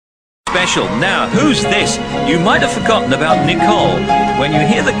special. Now, who's this? You might have forgotten about Nicole. When you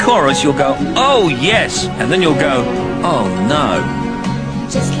hear the chorus, you'll go, oh yes, and then you'll go, oh no.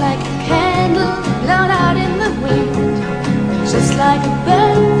 Just like a candle blown out in the wind, just like a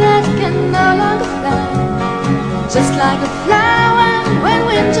bird that can no longer fly, just like a flower when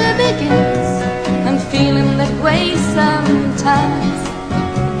winter begins. I'm feeling that way sometimes,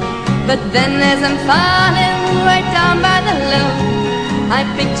 but then as I'm falling right down by the load, I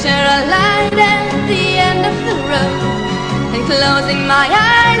picture a light at the end of the road, and closing my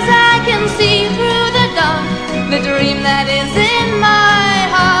eyes I can see through the dark the dream that is in my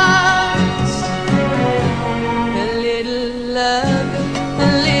heart. A little love,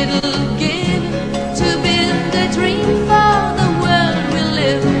 a little giving, to build a dream for the world we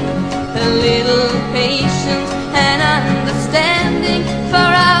live in. A little patience and understanding for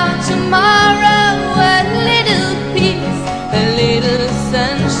our tomorrow. A little peace, a little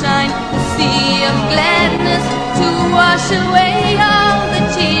sunshine, a sea of gladness to wash away all the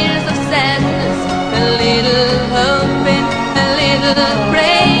tears of sadness. A little hoping, a little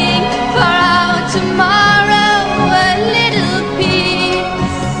praying for our tomorrow. A little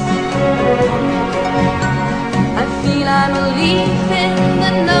peace. I feel I'm a leaf in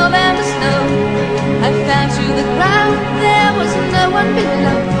the November snow. I fell through the ground, there was no one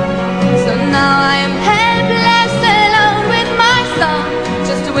below. So now I am helpless, alone with my song,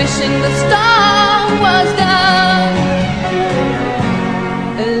 just wishing the storm was gone.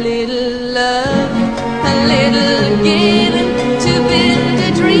 A little love, a little giving, to build a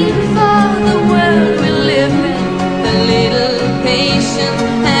dream for the world we live in. A little patience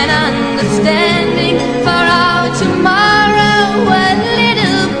and understanding for our tomorrow. A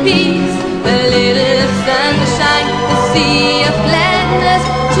little peace, a little sunshine, a sea of gladness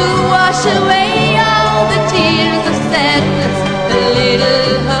to wash away all the tears of sadness. A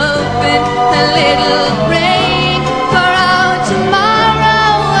little hoping, a little praying for our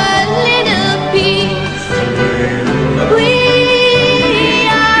tomorrow. A little peace. We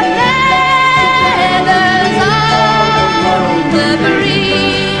are feathers on the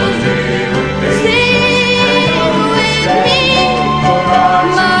breeze. Sing with me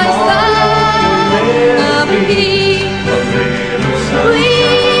my song of peace. We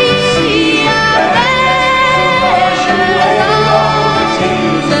are feathers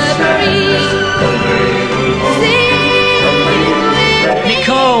on the breeze. Sing with me.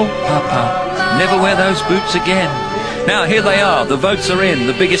 Nicole, Papa, never wear those boots again. Now, here they are. The votes are in.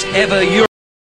 The biggest ever Eurovision